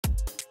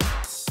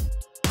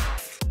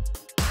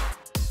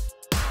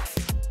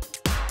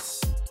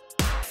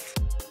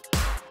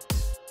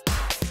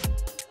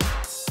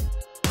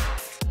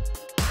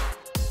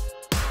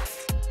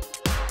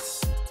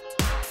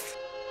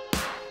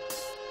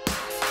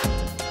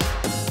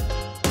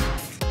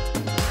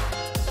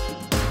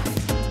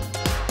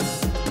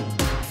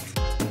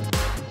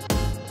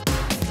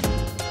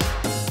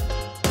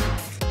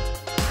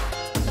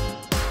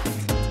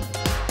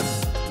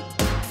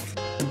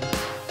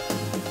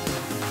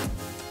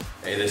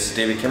Hey, this is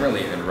David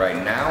Kimmerle, and right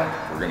now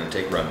we're going to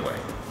take runway.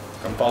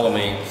 Come follow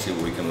me, see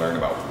what we can learn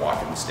about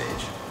walking the stage.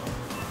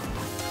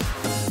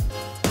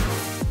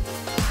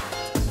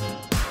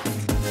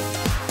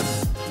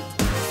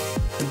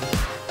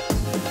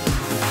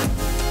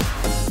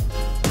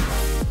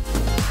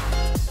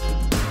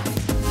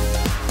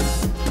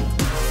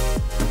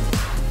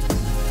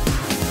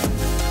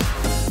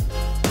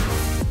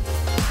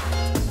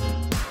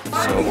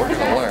 So we're going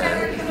to learn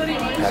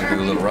how to do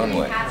a little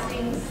runway.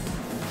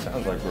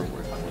 Sounds like we're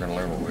going to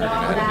learn what we're going to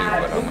have to do,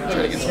 but I'm going to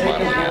try to get some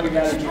modeling out of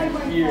this.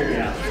 Me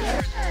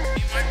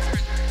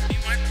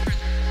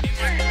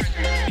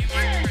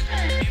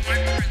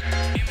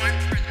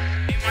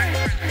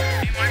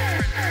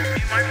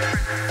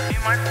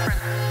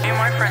and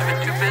my friend have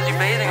been too busy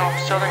bathing off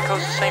the southern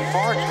coast of St.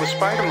 Bart's with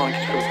spider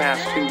monkeys for the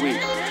past 2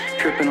 weeks.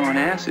 Tripping on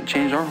acid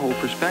changed our whole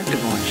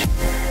perspective on shit.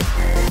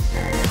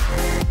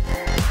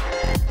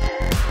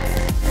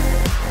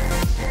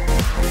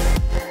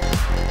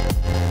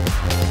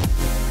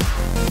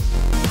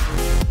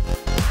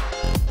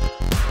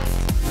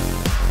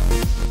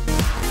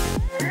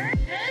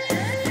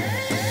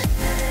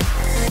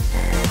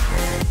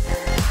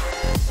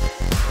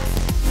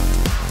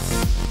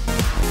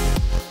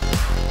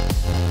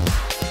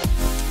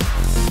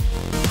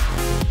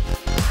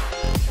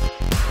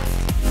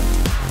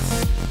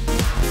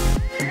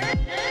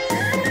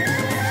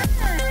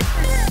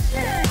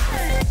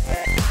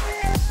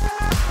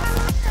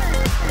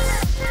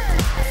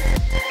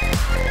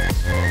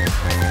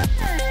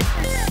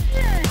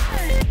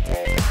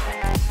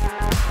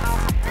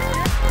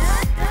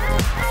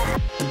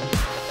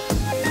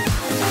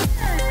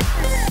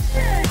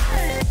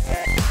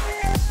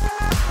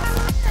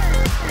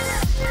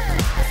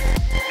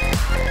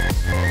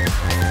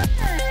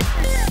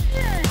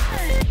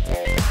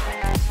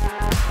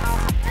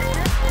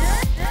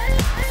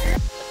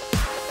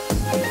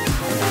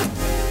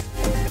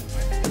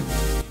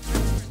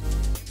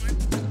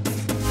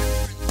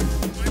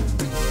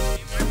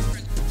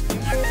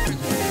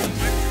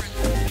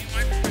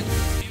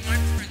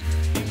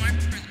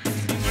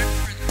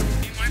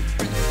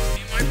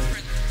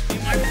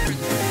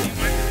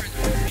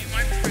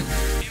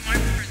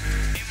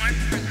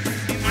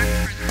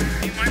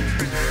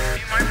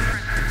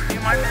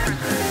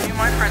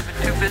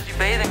 Busy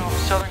bathing on the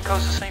southern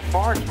coast of St.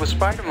 Bart's with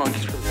spider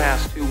monkeys for the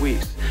past 2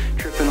 weeks.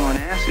 Tripping on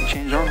acid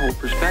changed our whole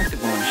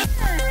perspective on shit.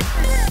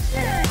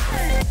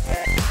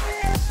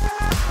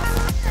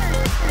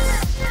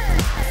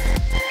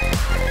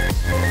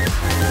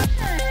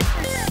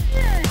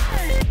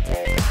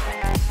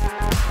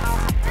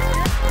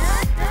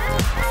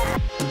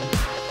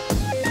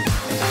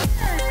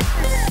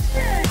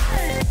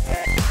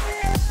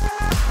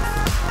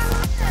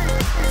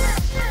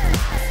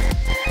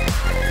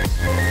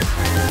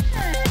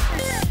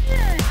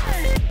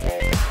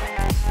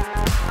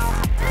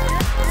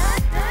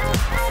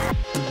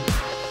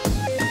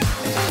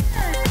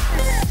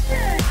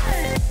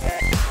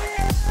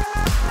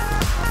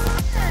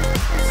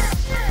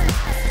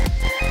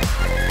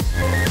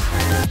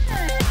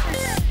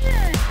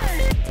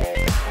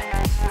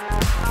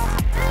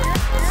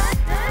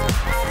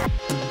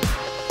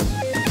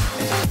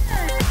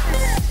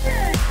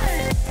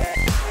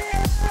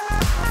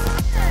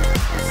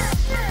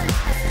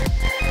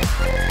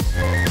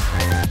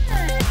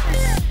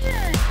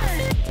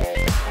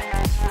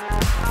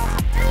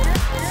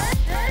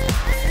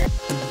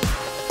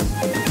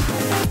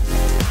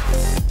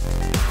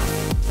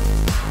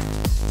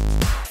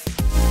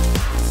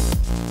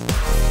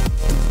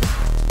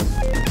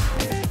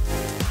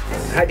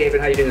 Hi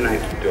David, how are you doing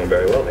tonight? Doing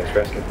very well, thanks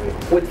for asking.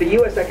 With the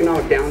U.S.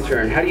 economic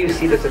downturn, how do you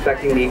see this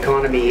affecting the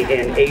economy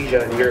in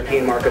Asia and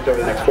European markets over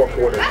the next 4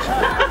 quarters?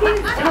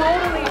 He's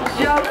totally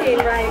joking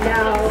right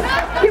now.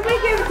 Can we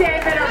give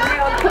David a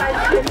real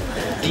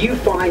question? Do you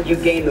find you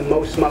gain the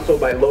most muscle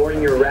by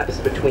lowering your reps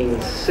between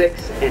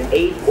 6 and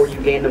 8, or you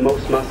gain the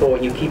most muscle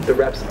when you keep the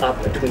reps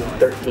up between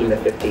 13 to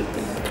 15?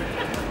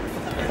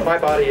 My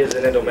body is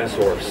an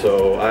endomesor,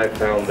 so I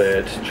found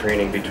that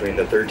training between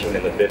the 13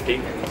 and the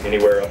 50,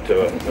 anywhere up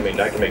to, I mean,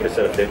 I can make a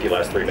set of 50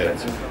 last 3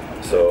 minutes.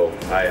 So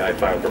I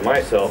found for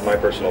myself, my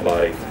personal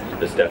body,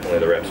 is definitely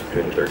the reps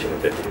between the 13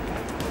 and 50. Who's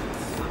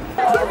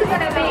it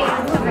gonna be?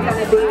 Who's it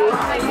gonna be?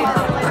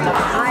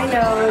 I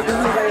know. Does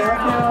anybody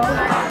else know?